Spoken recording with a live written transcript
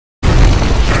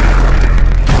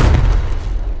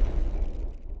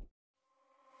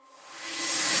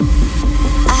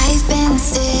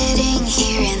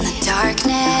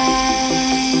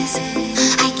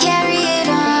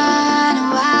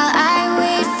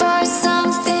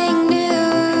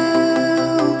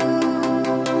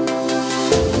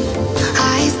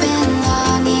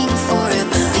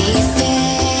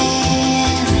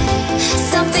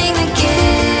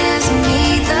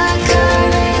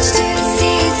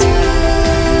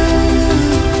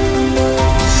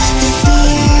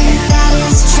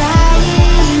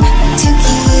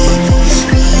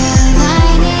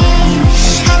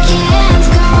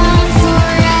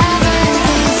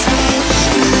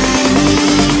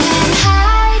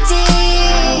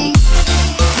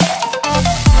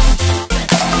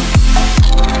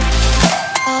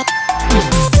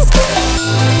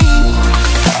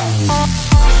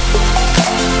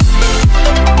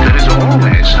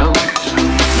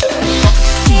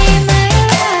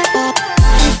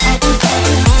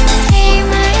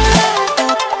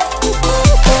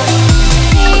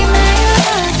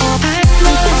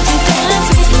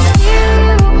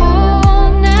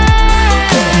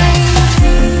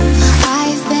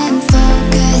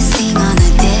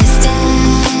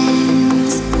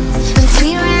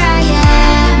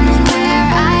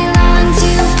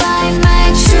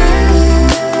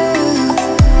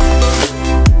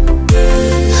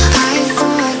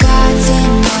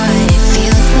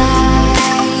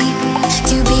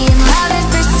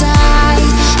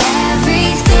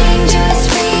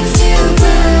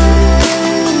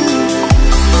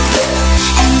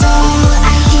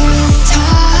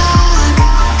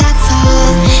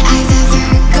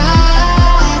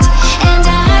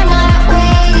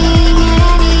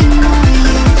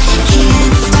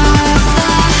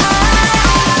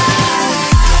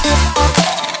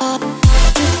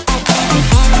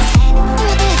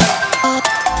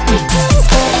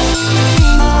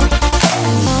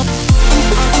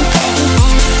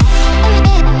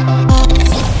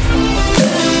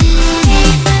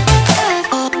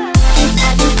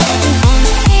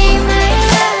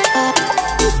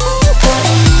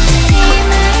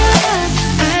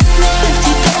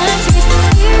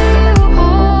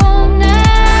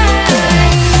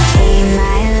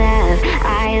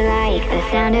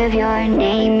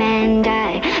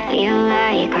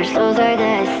are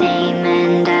the same,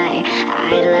 and I'd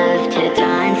love to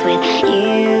dance with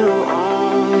you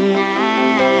all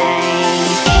night.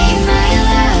 Hey my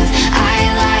love,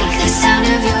 I like the sound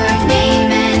of your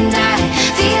name, and I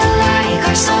feel like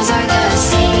our souls are the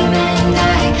same, and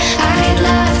I'd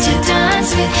love to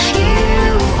dance with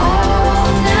you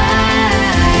all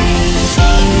night.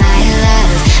 Hey my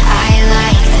love, I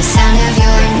like the sound of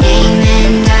your name,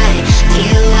 and I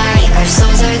feel like our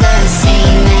souls are the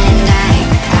same, and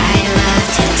I'd love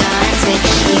to dance with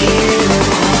you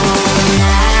all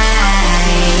night.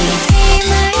 Hey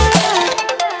my love,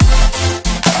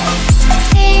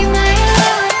 hey my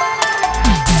love,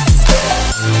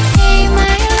 hey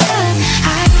my love,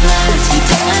 I'd love to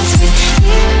dance with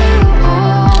you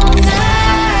all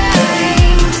night.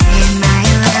 Hey my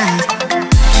love,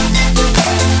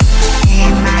 hey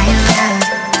my love,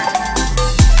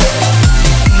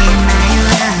 hey my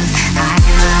love, I'd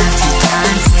love to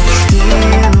dance with you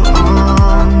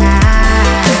all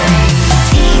night.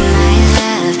 Hey my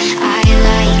love, I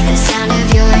like the sound of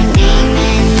your name,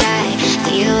 and I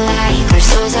feel like our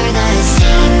souls are the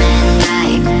same, and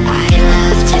I'd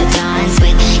love to dance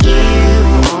with you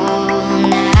all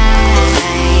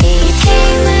night. Hey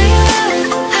my love,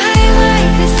 I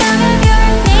like the sound of your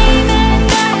name, and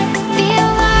I feel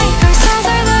like our souls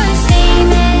are the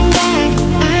same, and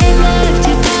I'd love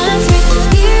to dance with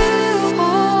you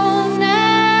all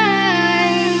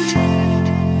night.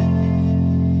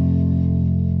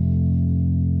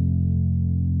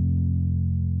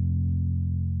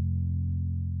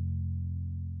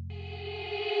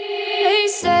 They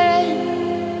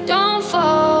said, don't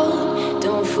fall,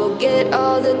 don't forget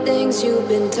all the things you've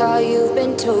been taught, you've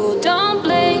been told. Don't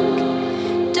blink,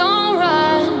 don't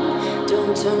run,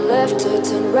 don't turn left or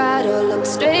turn right or look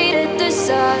straight at the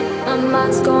sun. My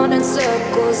mind's going in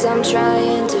circles, I'm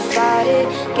trying to fight it,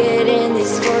 getting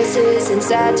these voices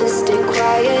inside to stay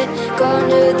quiet. Gone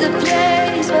to the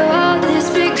place where all this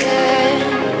began,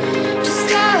 just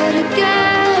start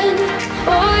again.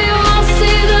 Oh, you won't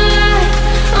see the light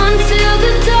until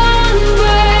the dawn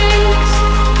breaks.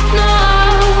 No,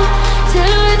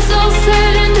 till it's all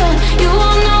said and done, you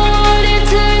won't know what it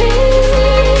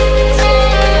takes.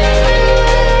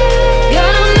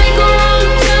 Gotta make a wrong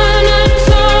turn and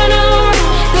turn around.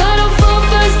 Gotta fall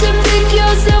fast to pick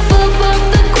yourself up off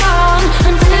the ground.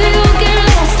 Until you get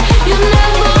lost, you'll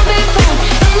never be found,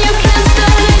 and you can't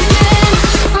start again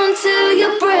until you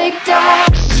break down.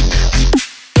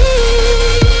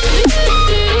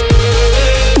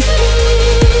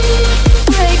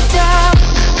 Break down.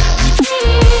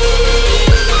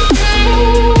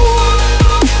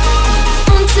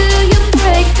 Until you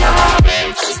break down.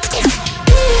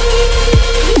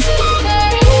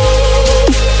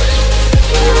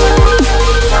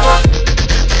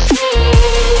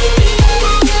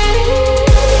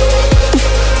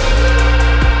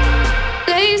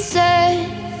 They said,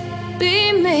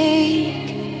 be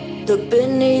meek, look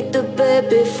beneath the bed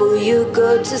before you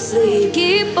go to sleep.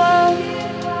 Keep on,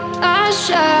 I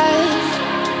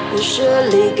shine, will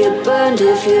surely get burned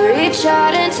if you reach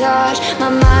out and touch. My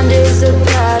mind is a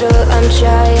battle, I'm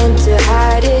trying to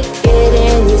hide it,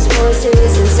 getting these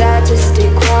voices inside to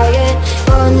stay quiet.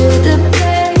 On to the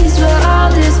place where all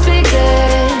this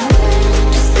began,